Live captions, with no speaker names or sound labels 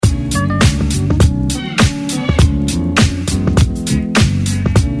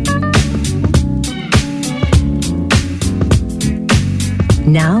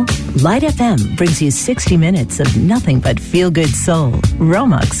Now, Light FM brings you 60 minutes of nothing but feel-good soul.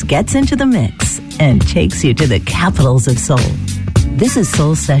 Romex gets into the mix and takes you to the capitals of soul. This is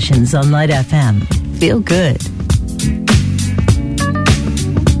Soul Sessions on Light FM. Feel good.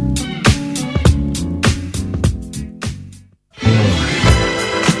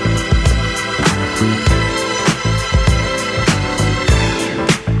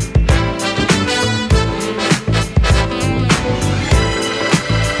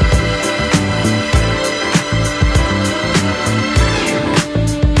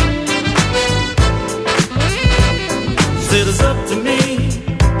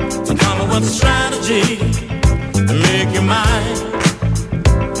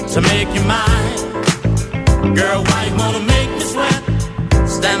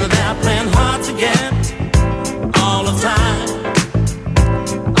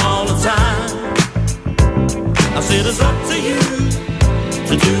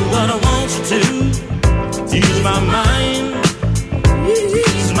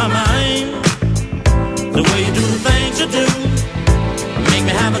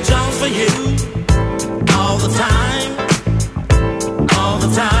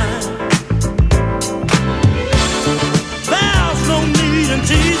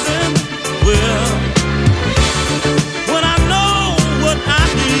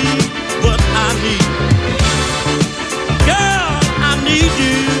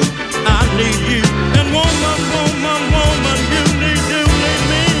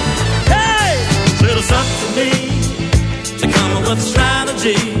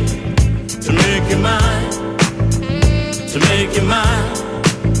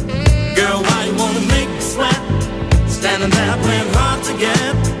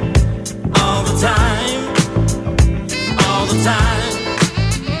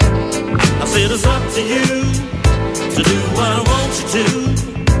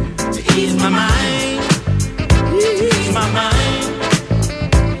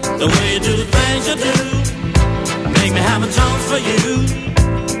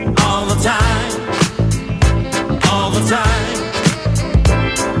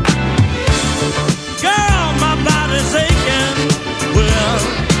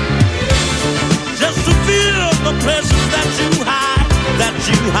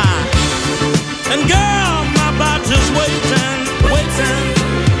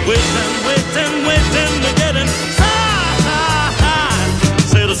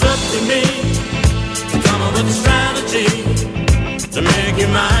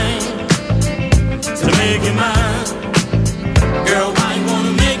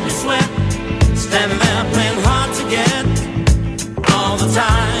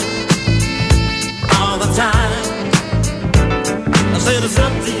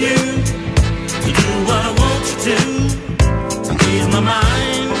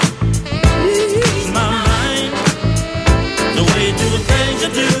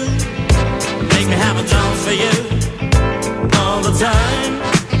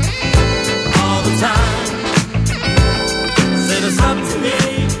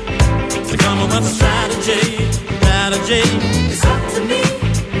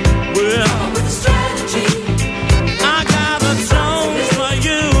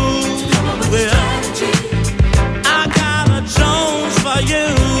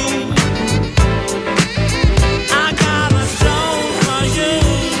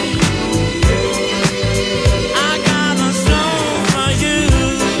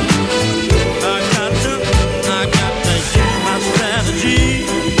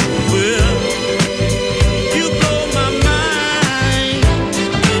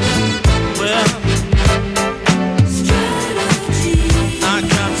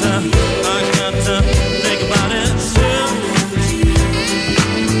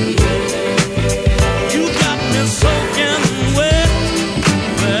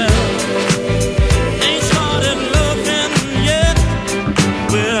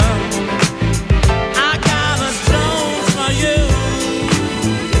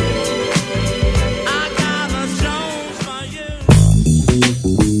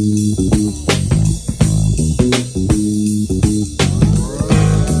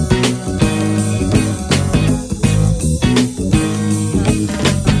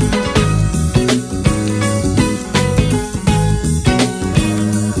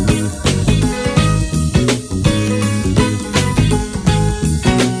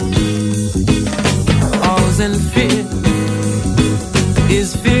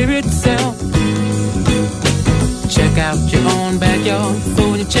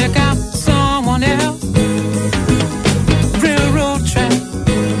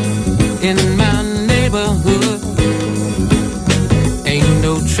 in my neighborhood. Ain't no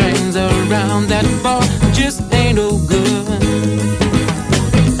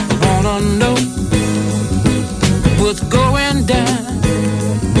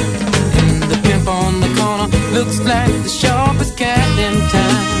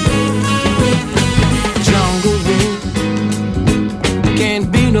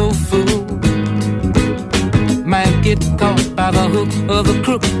get caught by the hook of the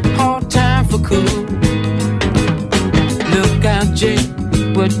crook. Hard time for cool. Look out, Jay,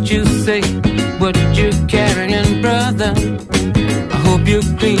 what you say, what you're carrying, brother. I hope you're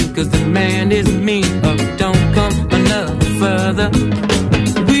clean, cause the man is mean, or don't come another further.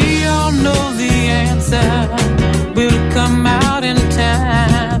 We all know the answer will come out in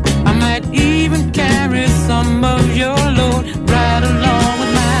time. I might even carry some of your load right along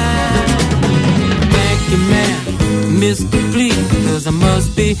with mine. Thank you, man, Mr. Please, cause I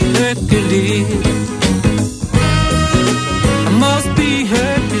must be Hercules. I must be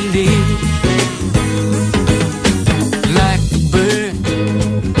Hercules. Like a bird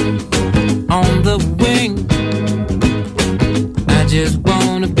on the wing, I just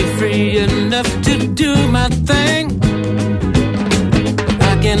wanna be free enough to do my thing.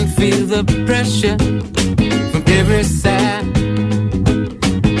 I can feel the pressure from every side.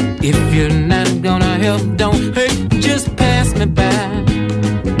 If you're not gonna help, don't hurt, just pass me by.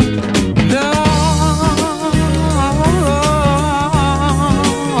 No,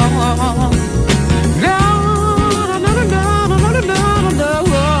 no, no, no, no, no, no.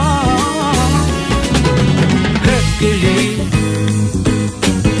 Hercules,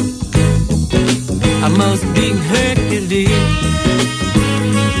 I must be Hercules.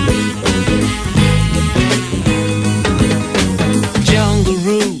 Jungle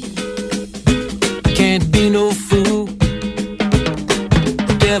rule, can't be no fool.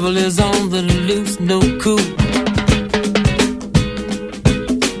 Devil is on the loose, no cool.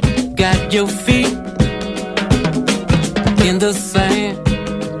 Got your feet in the sand.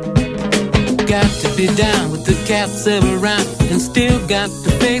 Got to be down with the cats around, and still got to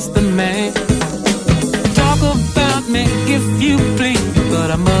face the man. Talk about me if you please,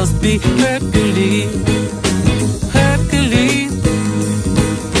 but I must be Hercules. Hercules,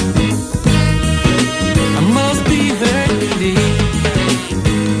 I must be Hercules.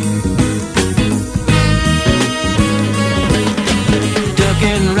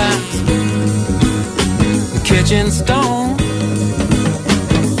 Ducking rocks, catching stone.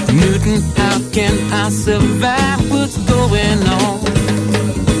 Newton, how can I survive? What's going on?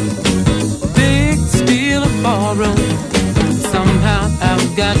 Big steal a ballroom. Somehow I've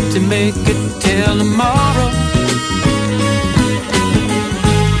got to make it till tomorrow.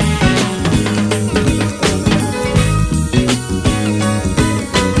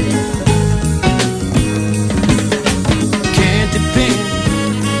 Can't depend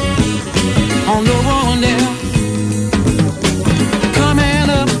on no one else. Coming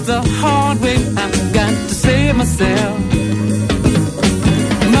up the hard way, I've got to save myself.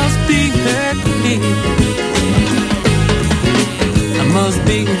 Must be Hercules. I must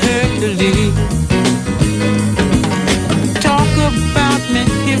be Hercules. Talk about me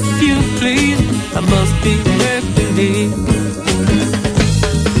if you please. I must be Hercules.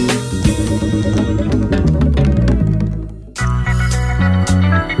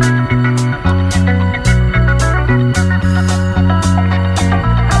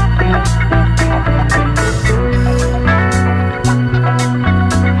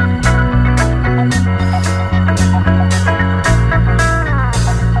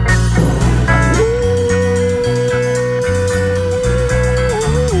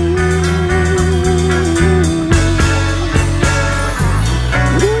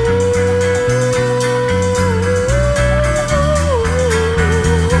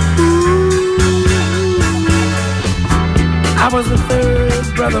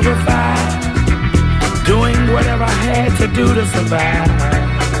 To survive.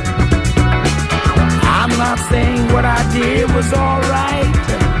 I'm not saying what I did was alright.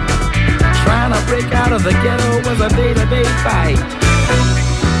 Trying to break out of the ghetto was a day-to-day fight.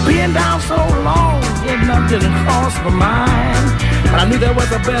 Being down so long, getting up didn't cross my mind. But I knew there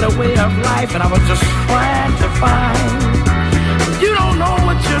was a better way of life, and I was just trying to find. You don't know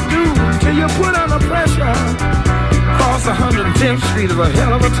what you do till you put under pressure. Cross 110th Street is a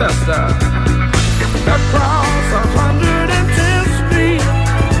hell of a tester. Across 110th Street,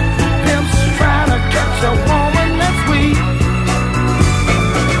 pimps trying to catch a woman that's weak.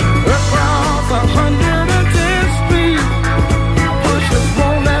 Across 110th Street, pushers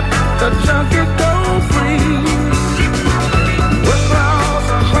won't let the junkie go free. Across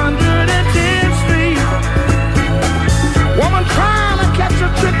 110th Street, woman trying to catch a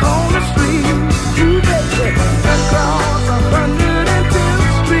trick on the street. You bet it. Across 110th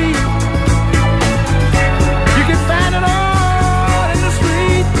Street, you can find it all in the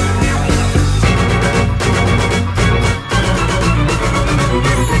street.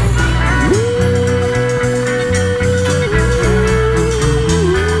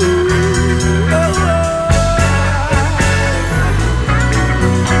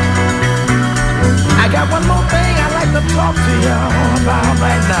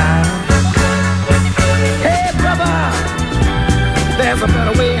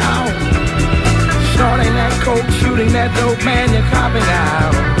 coat shooting that dope man you're copping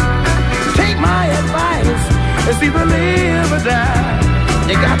out. Take my advice, it's either live or die.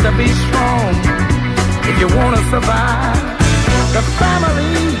 You got to be strong if you want to survive. The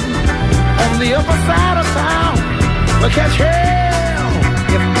family on the upper side of town will catch hell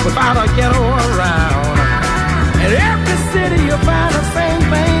if without a ghetto around. In every city you'll find the same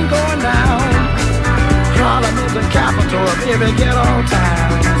thing going down. Harlem is the capital of every ghetto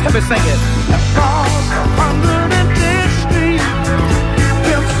town. Let me sing it. Across 110th Street,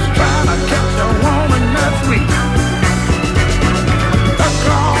 pimps trying to catch a woman that's weak.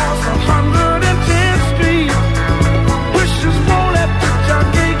 Across 110th Street, wishes won't let the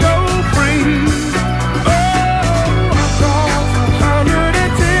junkie go free. Oh, across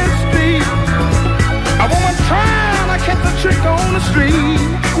 110th Street, a woman trying to catch a trick on the street.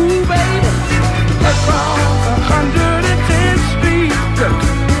 Ooh, baby. Across 110th Street,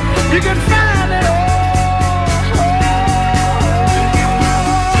 you can find it all.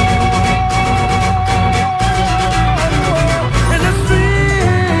 In the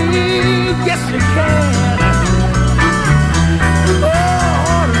street, yes you can.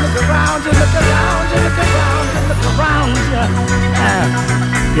 Oh, look around you, look around you, look around you, look around you.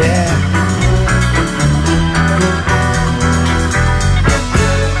 Yeah.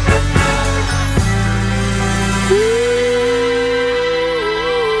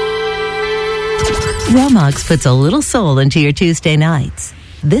 Romox puts a little soul into your Tuesday nights.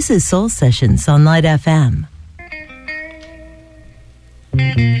 This is Soul Sessions on Light FM.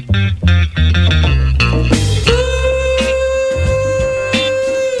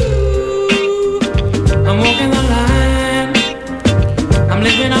 I'm walking the line. I'm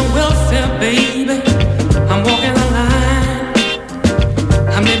living on welfare, baby. I'm walking the line.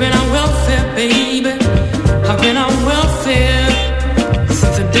 I'm living on welfare, baby. I've been on welfare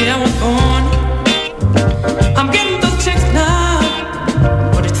since the day I was born. I'm getting those checks now,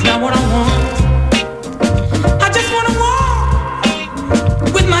 but it's not what I want. I just wanna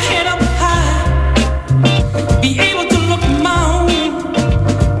walk with my head up high, be able to look my own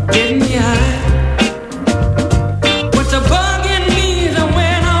dead in the eye. What's a bug in me is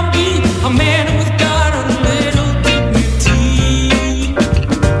when I'll be a man who's got a little dignity.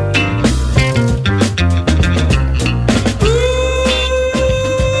 Ooh.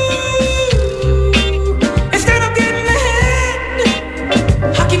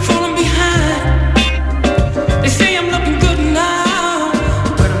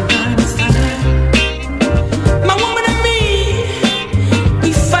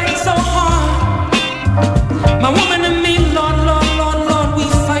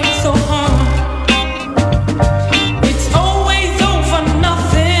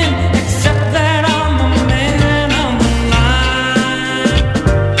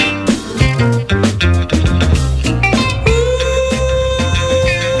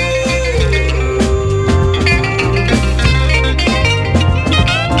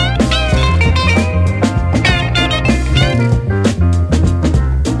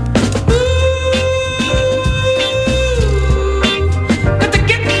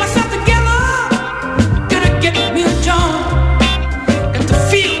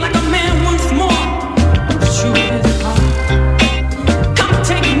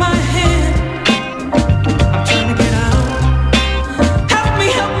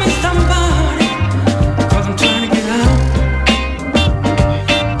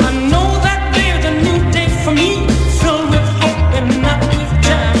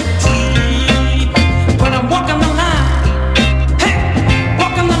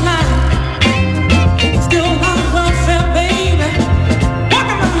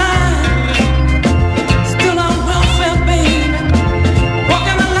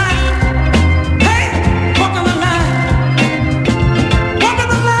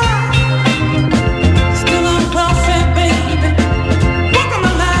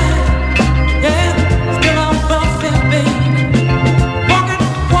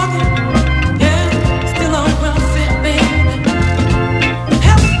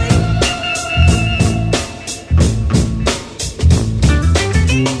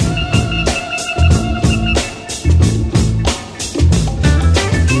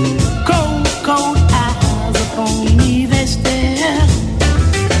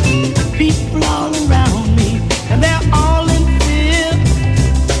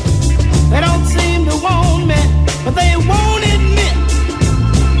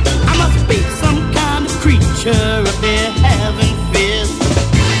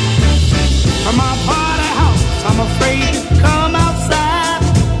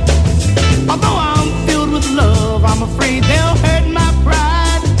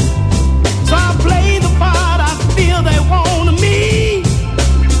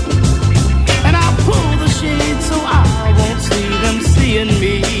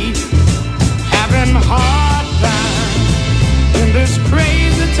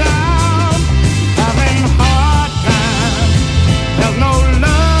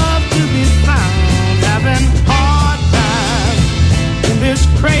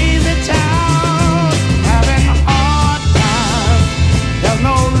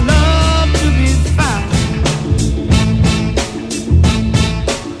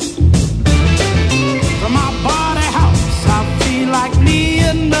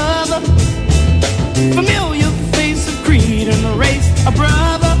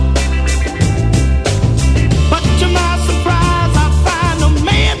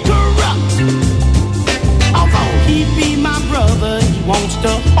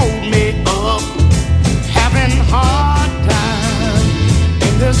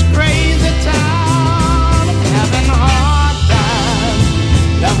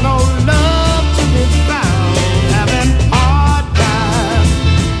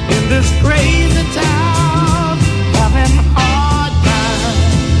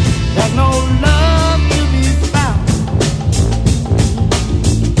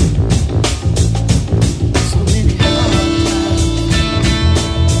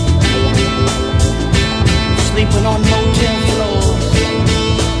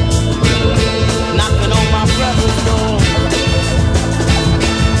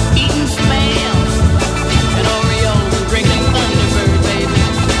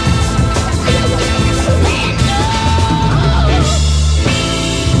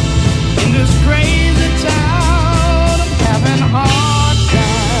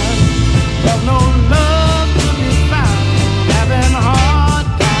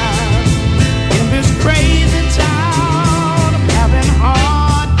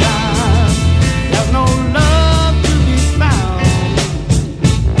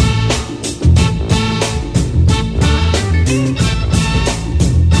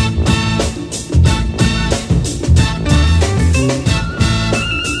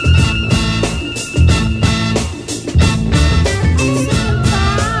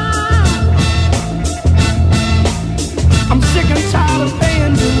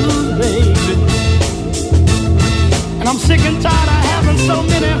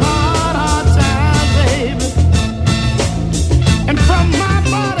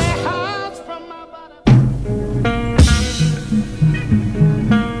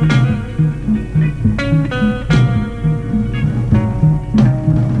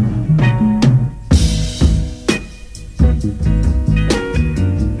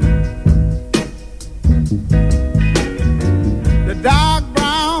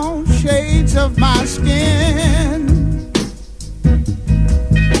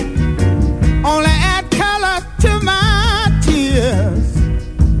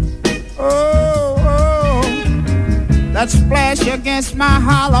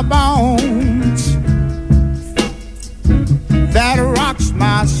 bones, that rocks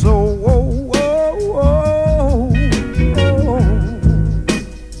my soul.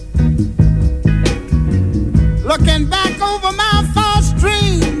 Looking back over my false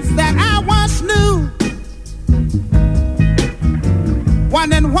dreams that I once knew,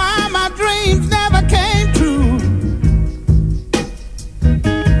 wondering why my dreams never came true.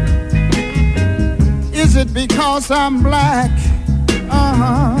 Is it because I'm black?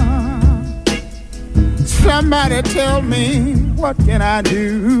 Somebody tell me, what can I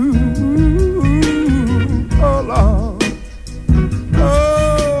do? Oh Lord,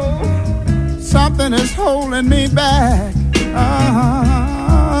 oh, something is holding me back.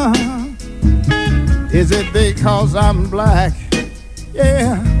 Is it because I'm black?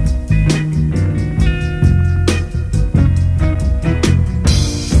 Yeah.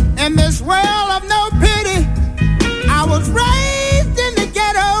 In this world of no pity, I was raised in the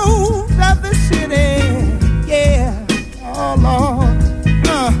ghettos of the city. Yeah, oh Lord.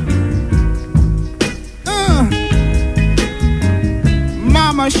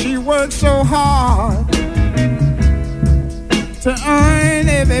 Mama, she worked so hard to earn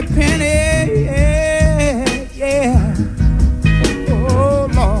every penny. Yeah. Oh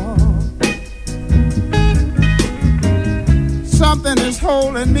Lord. Something is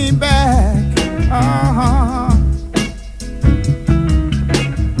holding me back.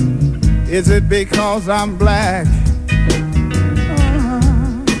 Is it because I'm black?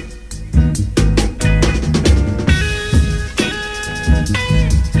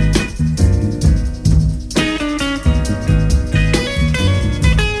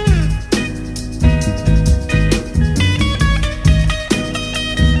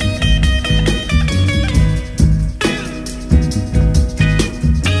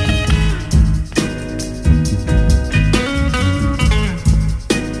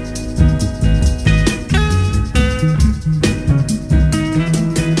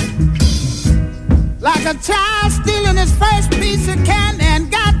 A child stealing his first piece of candy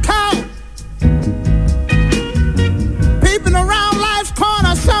and got caught, peeping around life's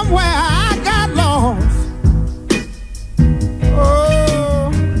corner somewhere. I got lost.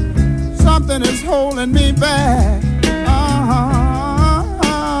 Oh, something is holding me back.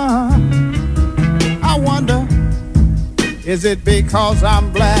 I wonder, is it because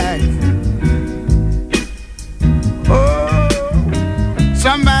I'm black?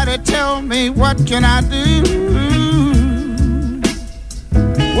 Somebody tell me, what can I do?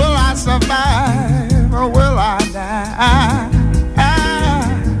 Will I survive or will I die?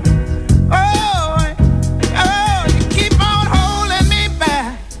 Oh, you keep on holding me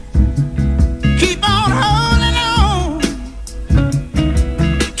back. Keep on holding on.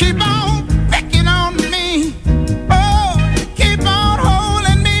 Keep on picking on me. Oh, keep on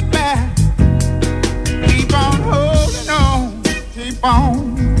holding me back. Keep on holding on. Keep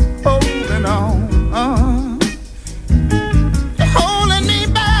on holding on, holding me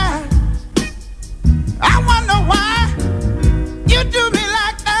back. I wonder why you do me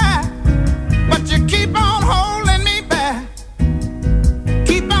like that, but you keep on holding me back.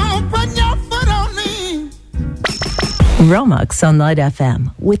 Keep on putting your foot on me. Romex on Light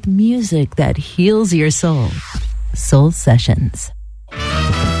FM with music that heals your soul. Soul Sessions.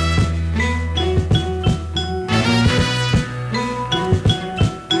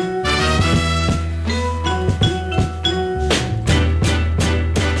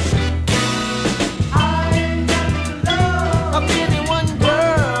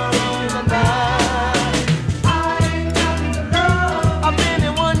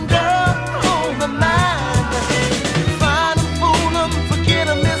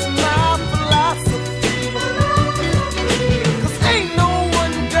 Ain't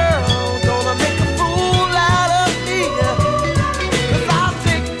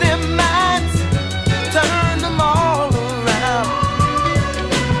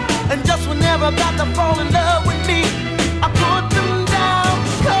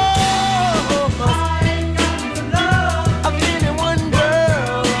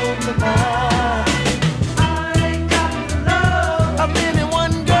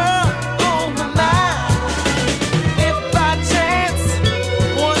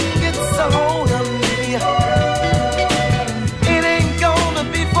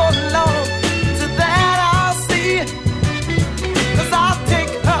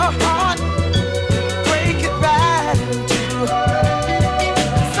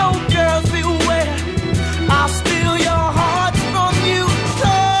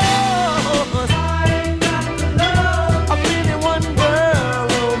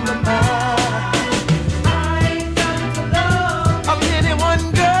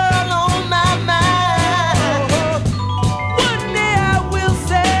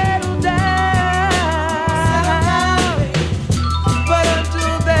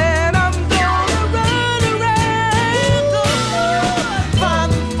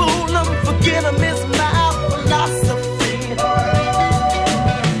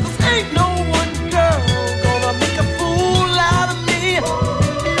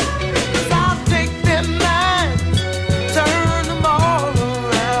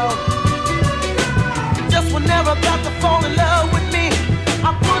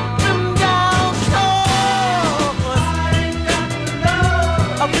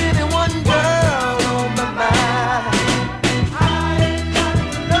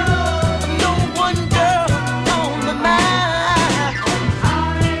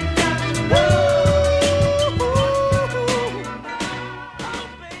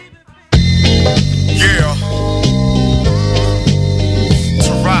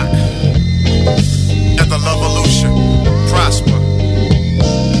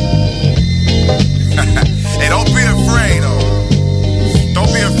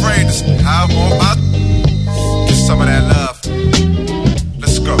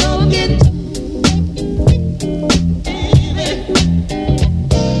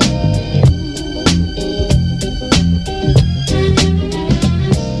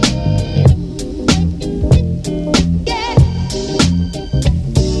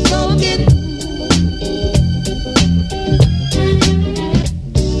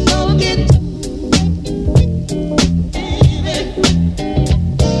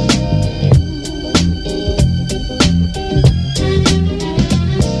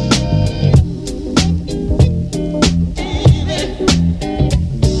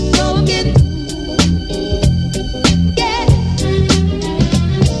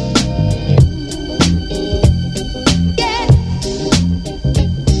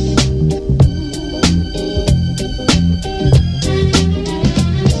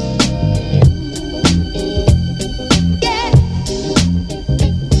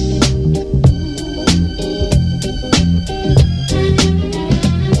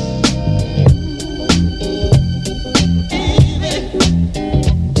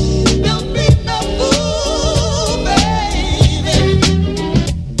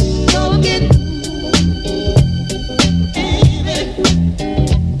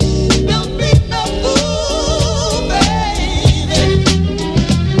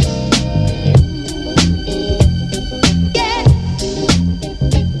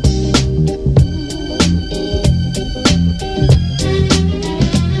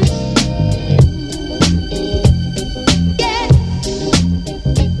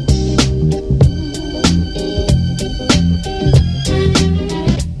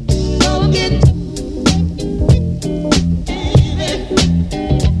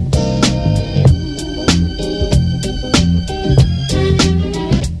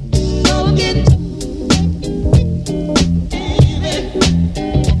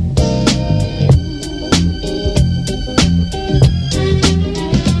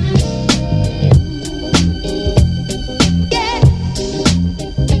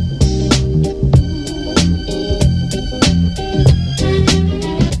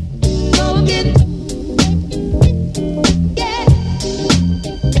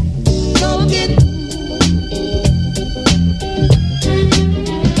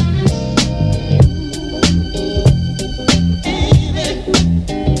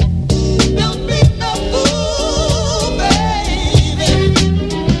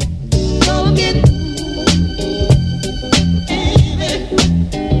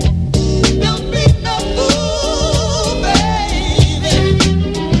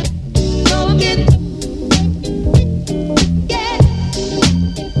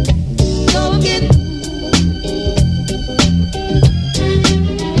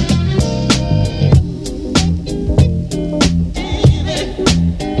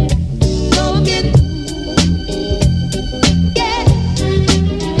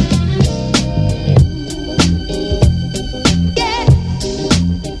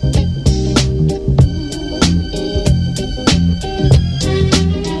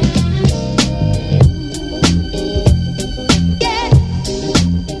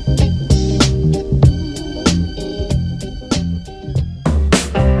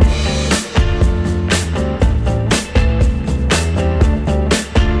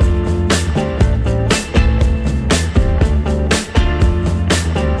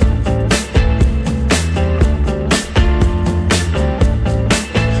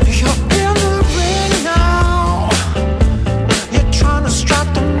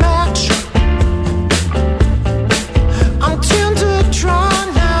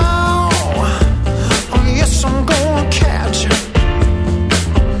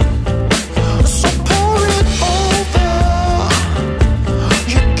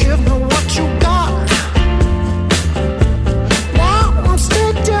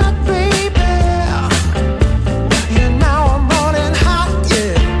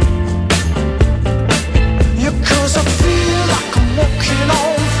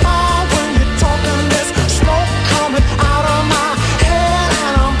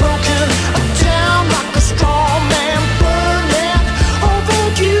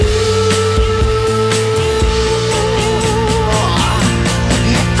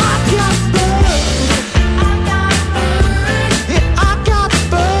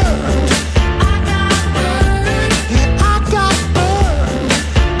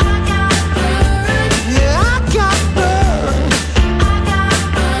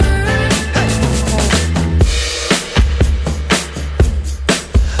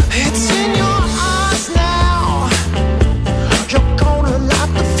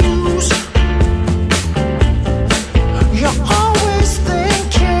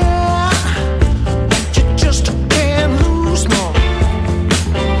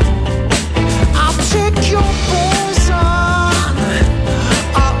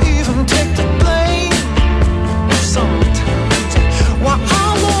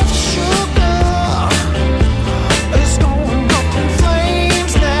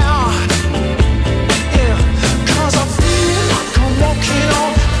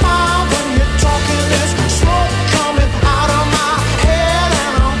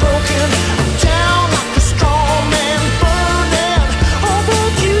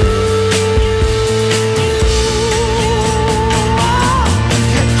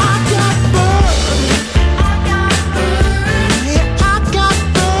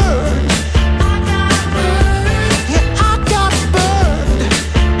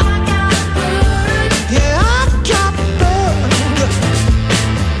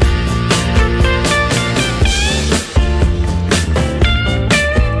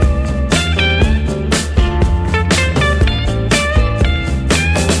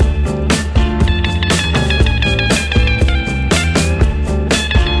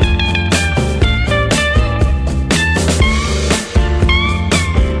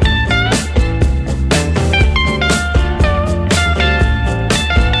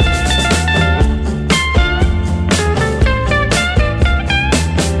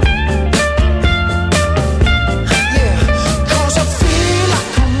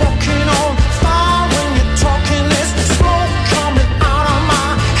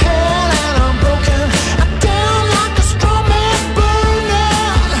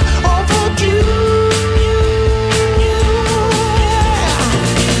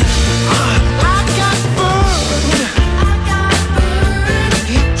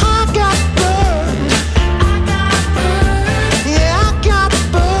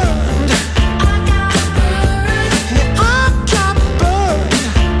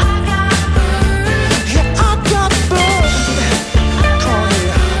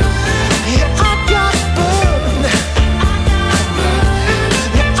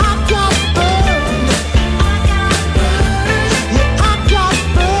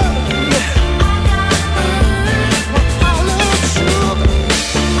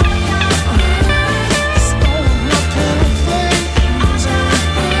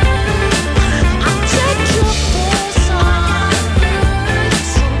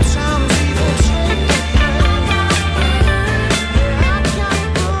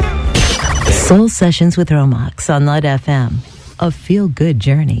Soul Sessions with Romax on Light FM. A feel-good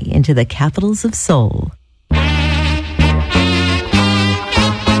journey into the capitals of soul.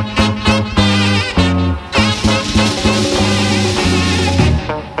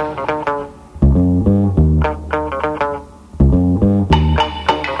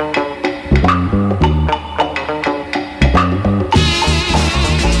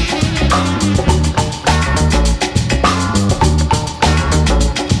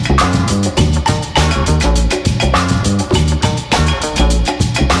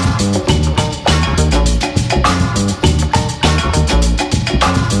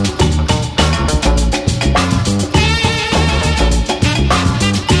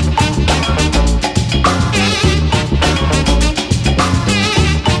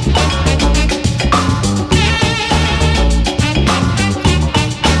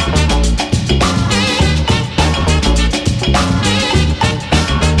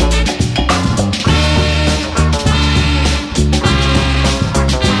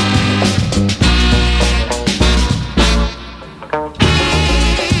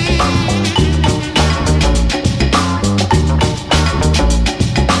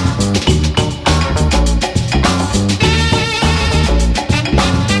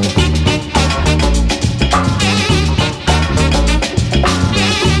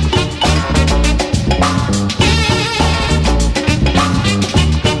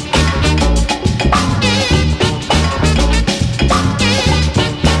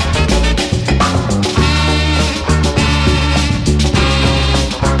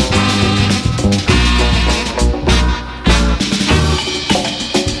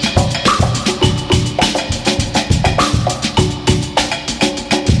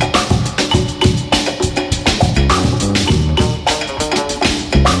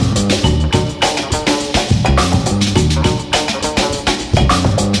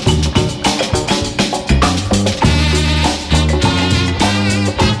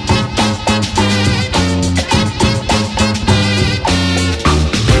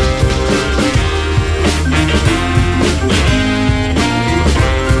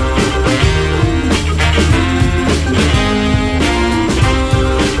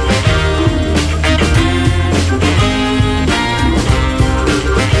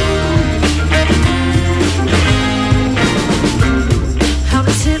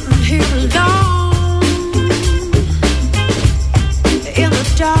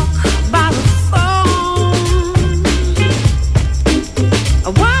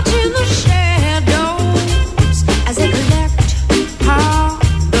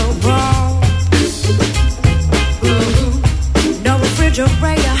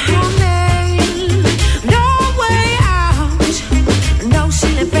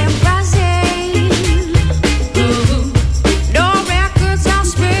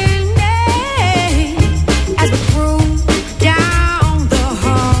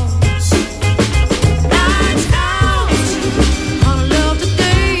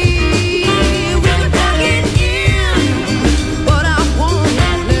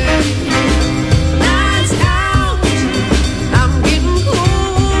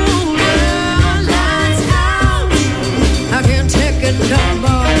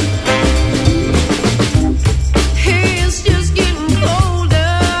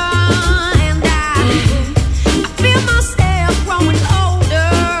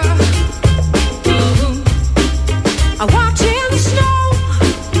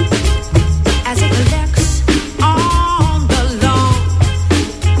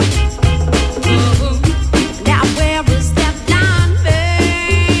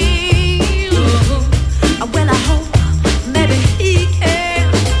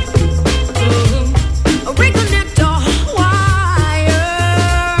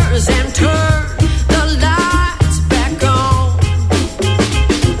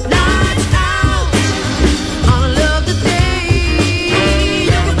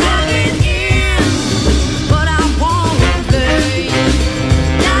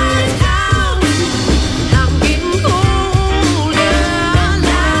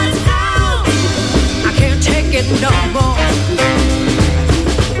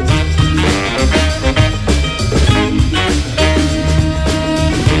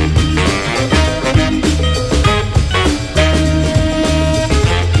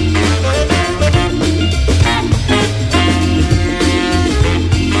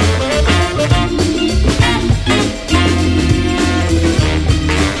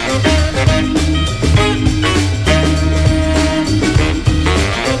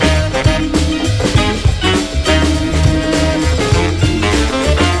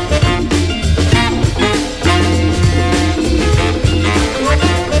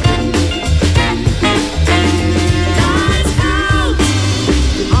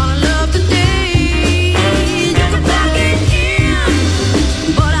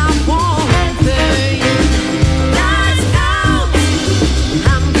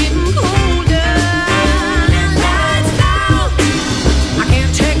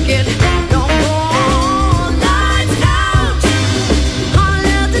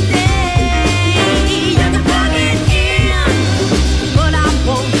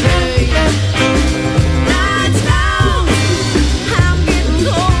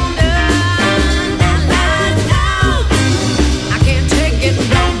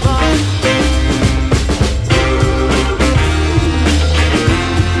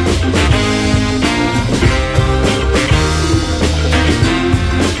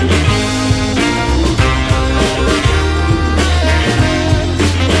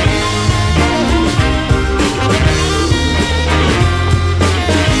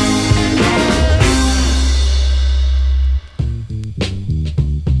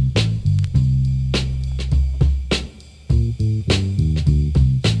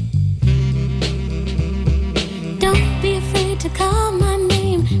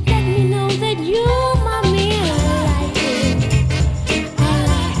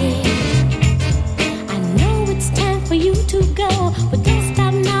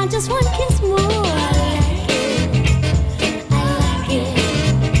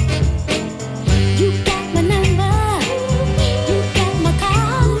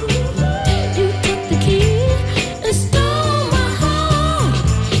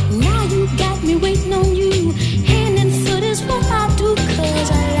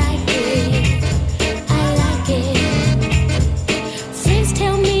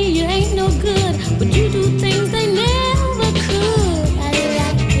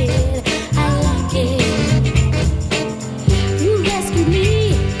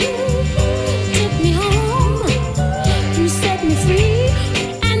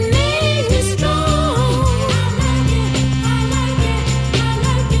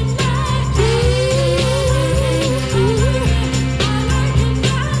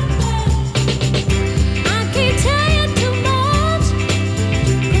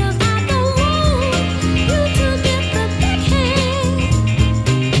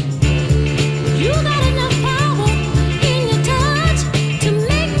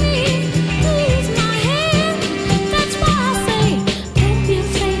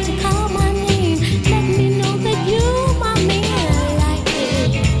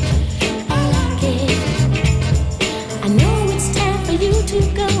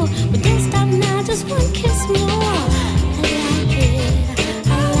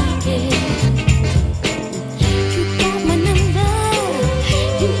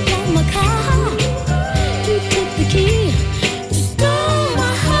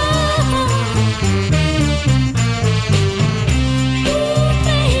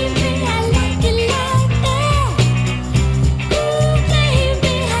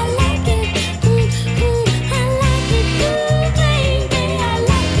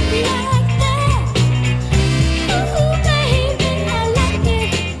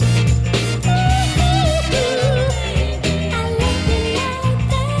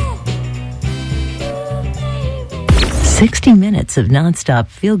 60 minutes of nonstop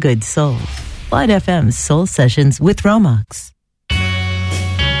feel-good soul. Light FM's Soul Sessions with Romax.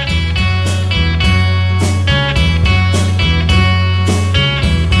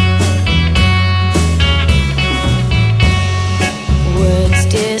 Words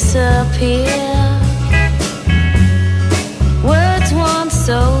disappear. Words once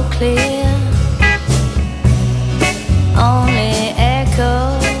so clear. Only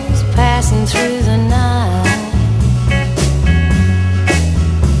echoes passing through the night.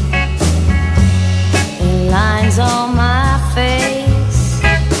 Lines on my face,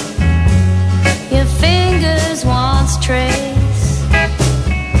 your fingers once trace,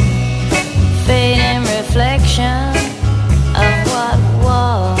 fading reflection of what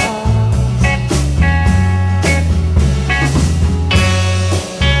was.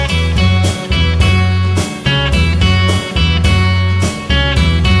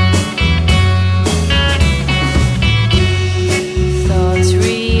 Thoughts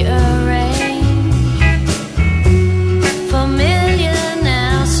rearrange, familiar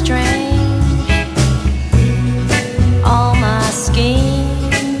now strange. All my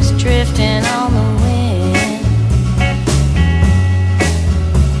schemes drifting on the wind.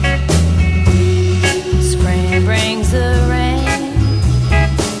 Spring brings the rain,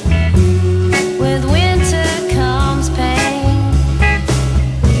 with winter comes pain.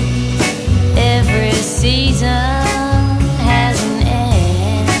 Every season has an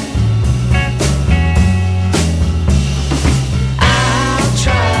end. I'll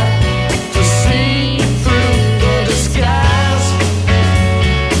try to see through the disguise,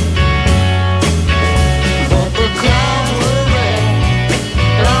 but the clouds were red,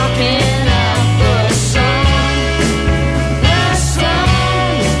 blocking out the sun. The sun.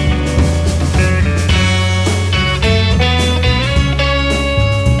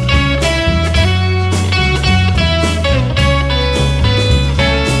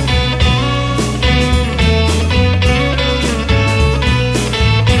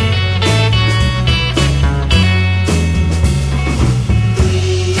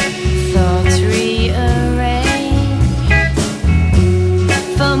 Thoughts rearrange,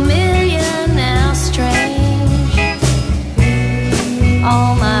 familiar now strange.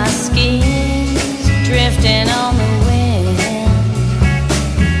 All my schemes drifting on the wind.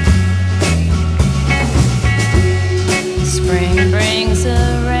 Spring brings the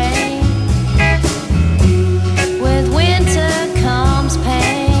rain, with winter comes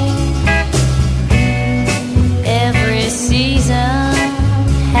pain. Every season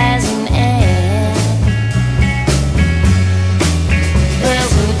has an end.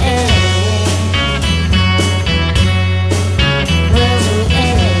 There's an end. There's an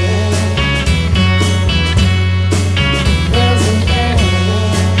end. There's an end.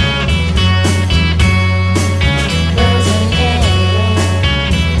 There's an end.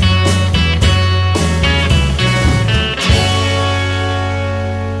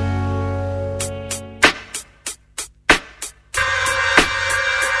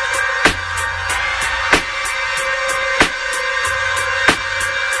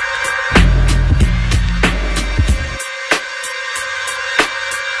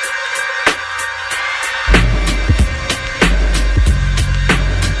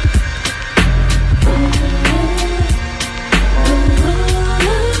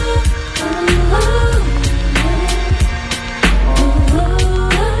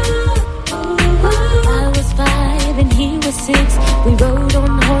 I was 5 and he was 6. We rode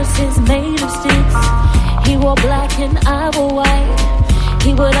on horses made of sticks. He wore black and I wore white.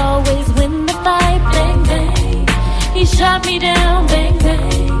 He would always win the fight. Bang, bang. He shot me down. Bang,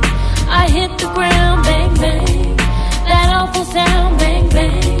 bang. I hit the ground. Bang, bang. That awful sound. Bang,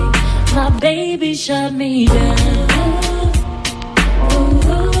 bang. My baby shot me down.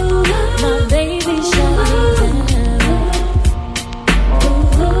 My baby shot me down.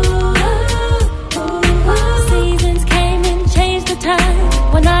 Seasons came and changed the time.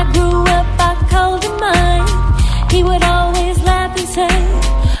 When I grew up, I called him mine. He would always laugh and say,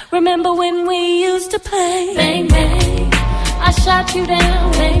 remember when we used to play? Bang, bang, I shot you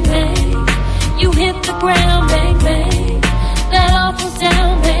down. Bang, bang, you hit the ground. Bang, bang, that awful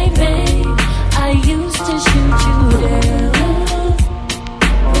sound. Bang, bang, I used to shoot you down.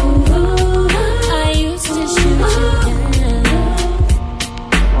 I used to shoot you down.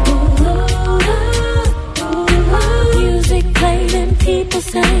 Music played and people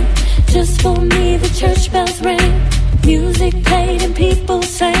sang. Just for me the church bells rang. Music played and people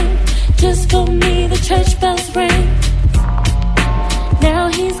sang. Just for me the church bells rang. Now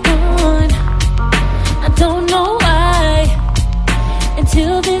he's gone, I don't know why.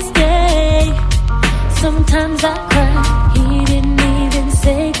 Until this day, sometimes Sometimes I cry. He didn't even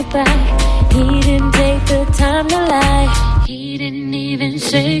say goodbye. He didn't take the time to lie. He didn't even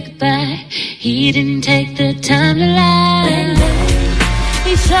say goodbye. He didn't take the time to lie. Bang, bang.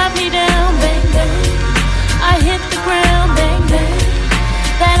 He shot me down. Bang, bang. I hit the ground. Bang, bang.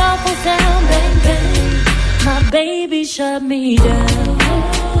 That awful sound. Bang, bang. My baby shut me down.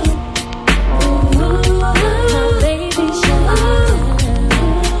 My baby shut me down.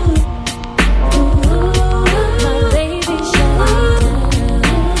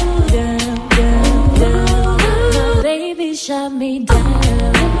 My baby shut me down.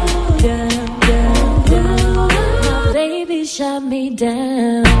 My baby shut me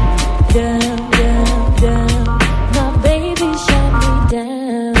down. My baby shut me down. My baby shut me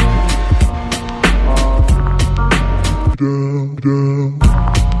down.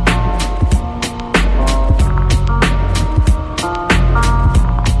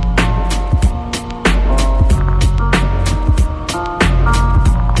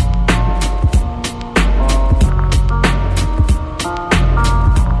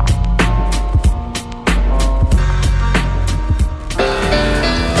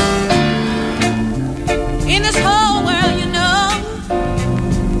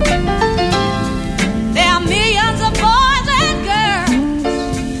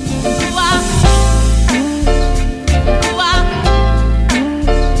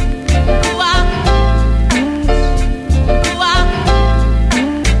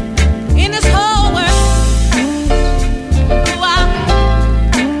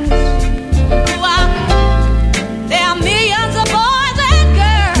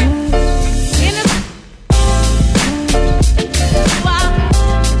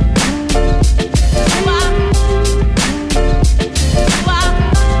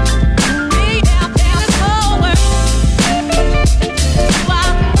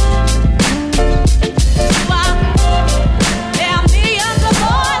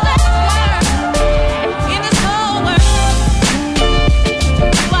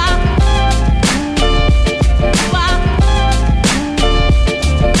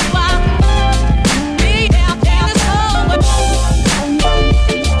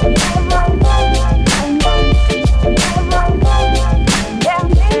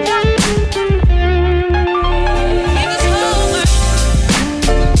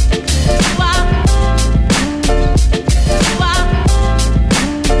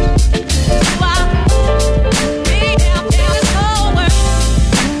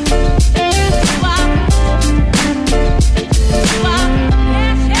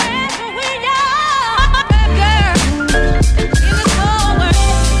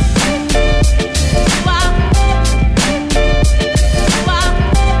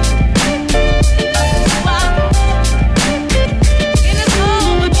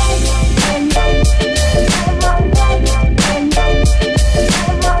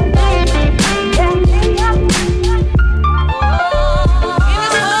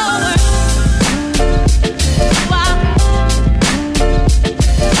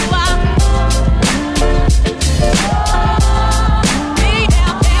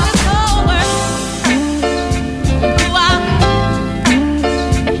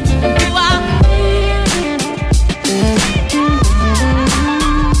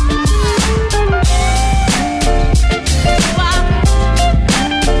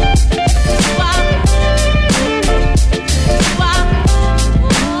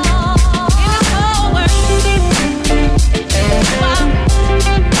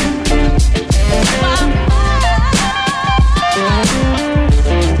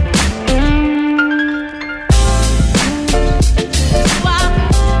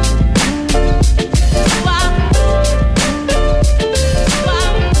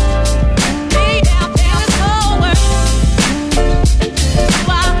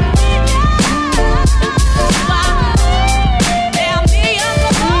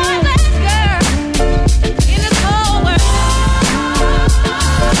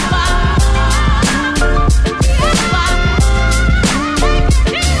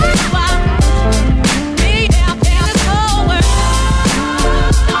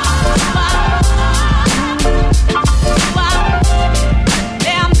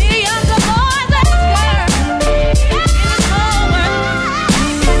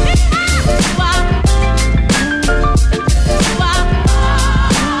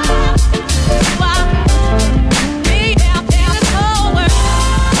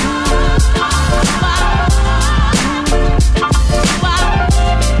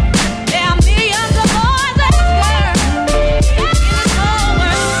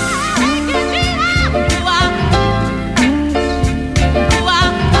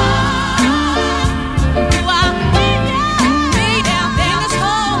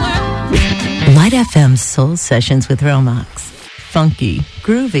 becomes Soul Sessions with Romax. Funky,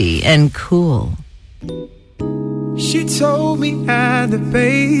 groovy, and cool. She told me at the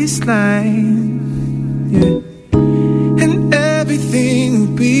baseline, yeah, and everything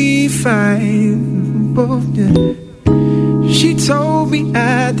will be fine. Oh, yeah. She told me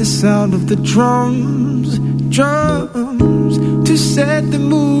at the sound of the drums, to set the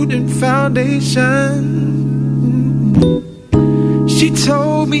mood and foundation. She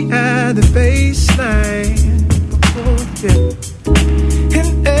told me at the baseline, oh, yeah,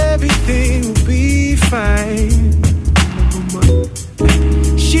 and everything will be fine.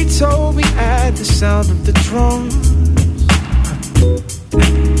 She told me at the sound of the drums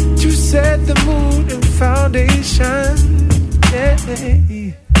to set the mood and foundation. Yeah.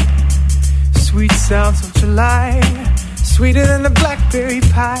 Sweet sounds of July, sweeter than the blackberry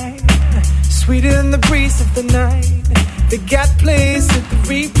pie, sweeter than the breeze of the night. They got place at the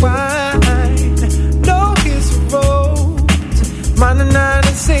rewind. No, here's a rose, mine and nine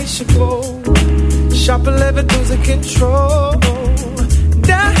insatiable. Sharp 11 losing control.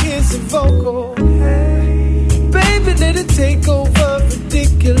 Now here's a vocal. Hey, baby, let it take over.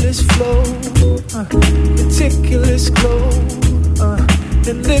 Ridiculous flow, meticulous glow,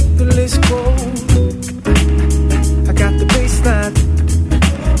 the limitless glow. I got the bassline,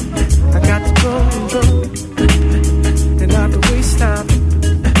 I got the drum, and out the waistline,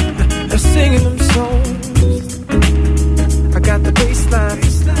 I'm singing them songs. I got the bassline,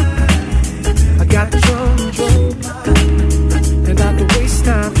 I got the drum, and out the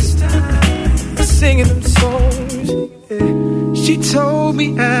waistline, I'm singing them songs. Yeah. She told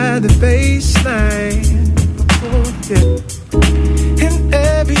me at the baseline, oh, yeah, and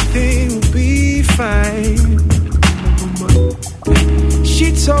everything will be fine.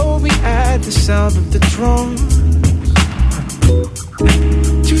 She told me at the sound of the drums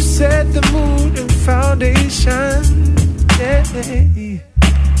to set the mood and foundation. Yeah.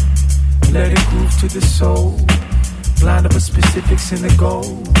 Let it groove to the soul, blind with specifics in the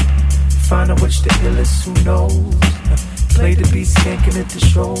goal. Find out which the illest, who knows. Play the beat, skanking at the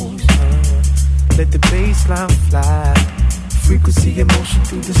shows. Let the bass line fly. Frequency, emotion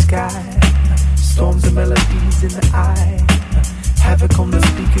through the sky. Storms and melodies in the eye. Havoc on the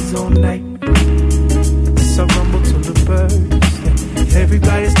speakers all night. So rumble to the birds.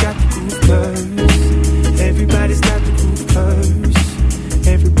 Everybody's got the groove curse. Everybody's got the groove curse.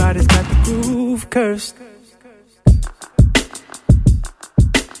 Everybody's got the groove curse.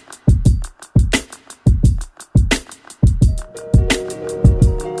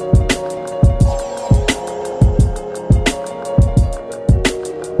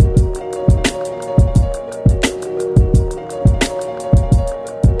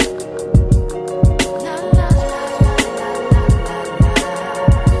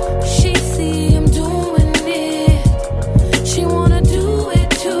 She wanna do it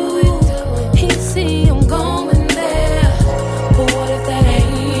too. He see him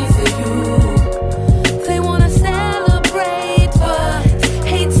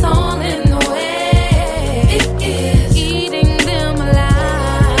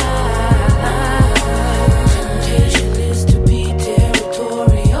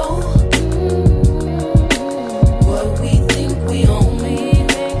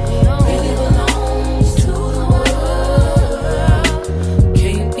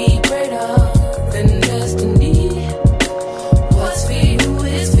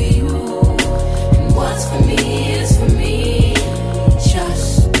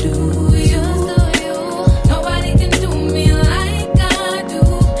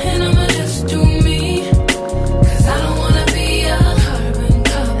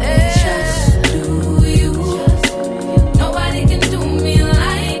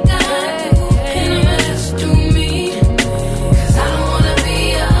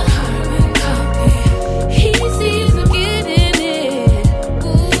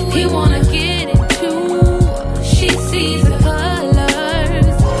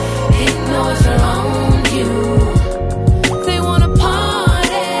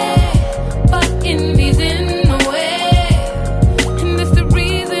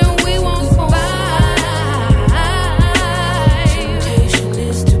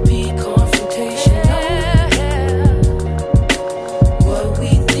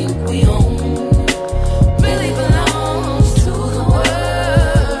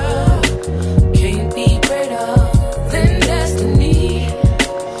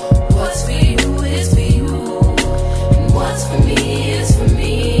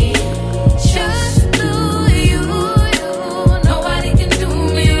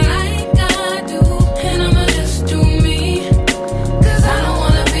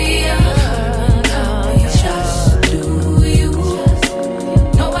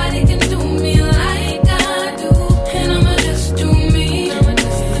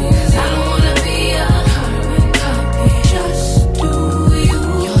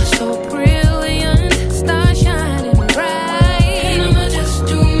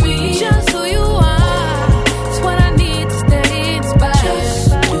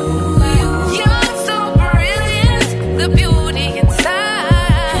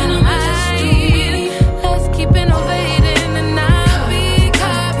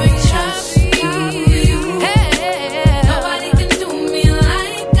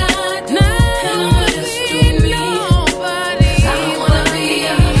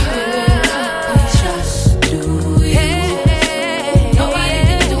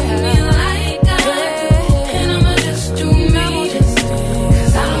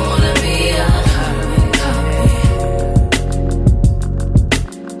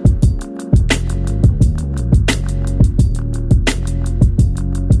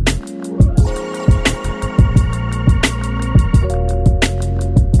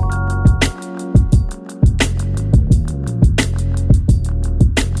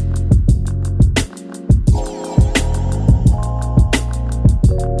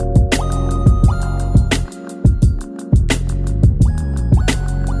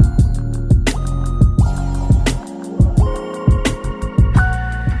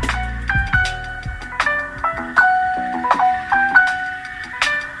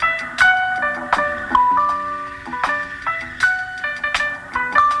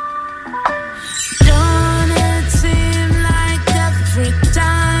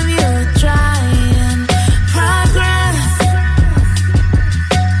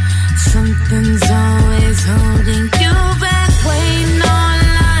Something's always holding you back, waiting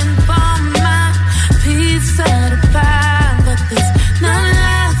online for my peace certified, but there's none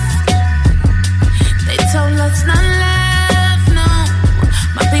left. They told us none left, no.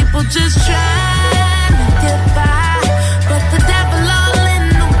 My people just trying to get by, but the devil all in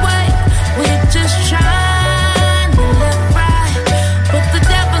the way. We're just trying to live right, but the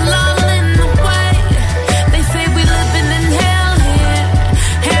devil all in the way. They say we living in hell here,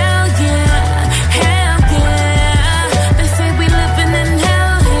 hell yeah, hell yeah. They say we living in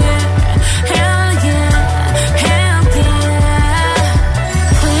hell here, hell yeah, hell yeah.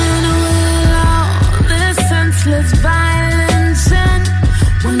 When will all this senseless violence end?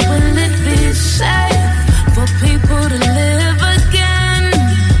 When will it be safe for people to live again?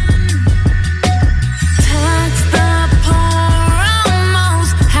 Tax the poor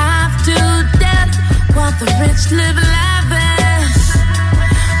almost half to death, while the rich live lavish.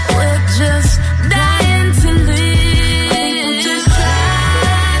 We're just dying to live. We're just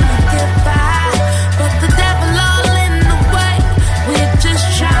trying to get by, but the devil all in the way. We're just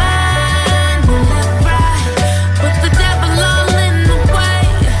trying to live right, but the devil all in the way.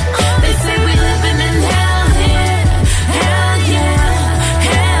 They say we living in hell here, hell yeah,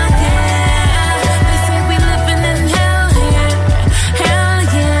 hell yeah. They say we living in hell here, hell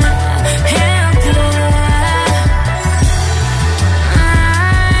yeah, hell yeah. I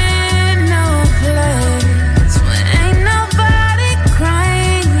know a place where ain't nobody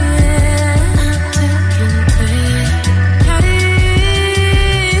crying.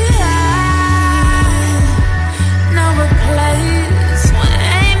 Know a place where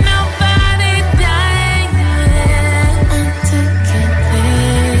ain't nobody dying.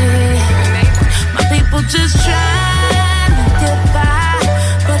 My people just trying to get by,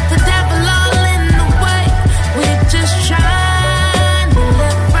 but the devil all in the way. We're just trying to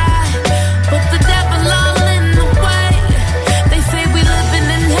live right, but the devil all in the way. They say we living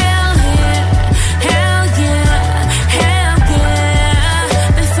in hell here, hell yeah, hell yeah.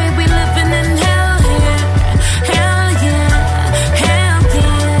 They say we living in hell here, hell yeah, hell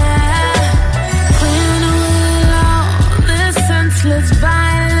yeah. When will all this senseless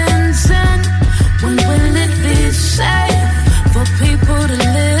violence end? When will it be safe for people to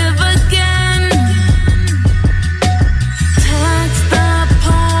live again? Tax the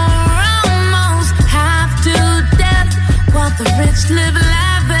poor almost half to death, while the rich live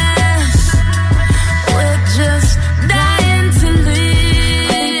lavish. We're just dying to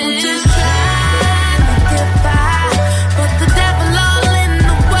live. We're just trying to get by, but the devil all in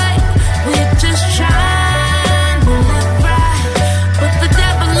the way. We're just trying to live right, but the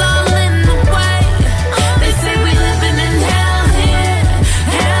devil all in the way. They say we living in hell here,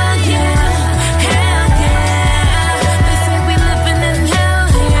 hell yeah, hell yeah. They say we living in hell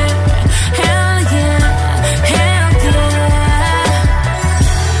here, hell yeah, hell yeah.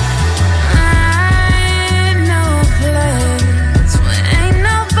 I know a place where ain't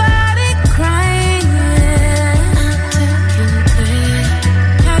nobody crying.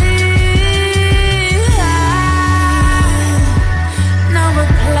 Know a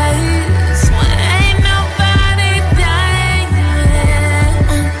place where ain't nobody dying.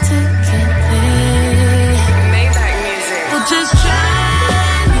 Maybach music. We're just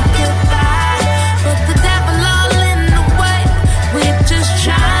trying to get by, but the devil all in the way. We're just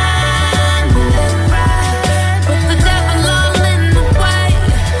trying to live right, but the devil all in the way.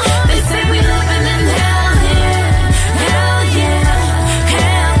 They say we living in hell here, hell yeah,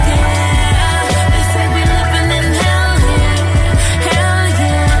 hell yeah. They say we living in hell here, hell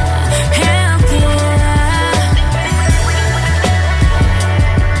yeah, hell yeah.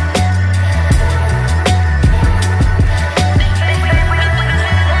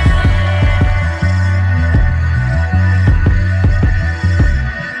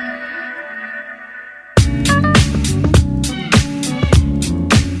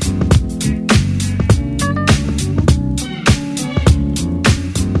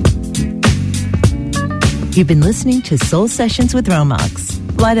 You've been listening to Soul Sessions with Romox.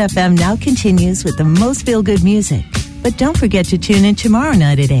 Light FM now continues with the most feel-good music. But don't forget to tune in tomorrow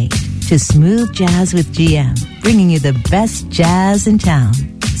night at 8 to Smooth Jazz with GM, bringing you the best jazz in town.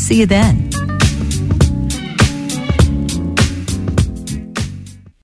 See you then.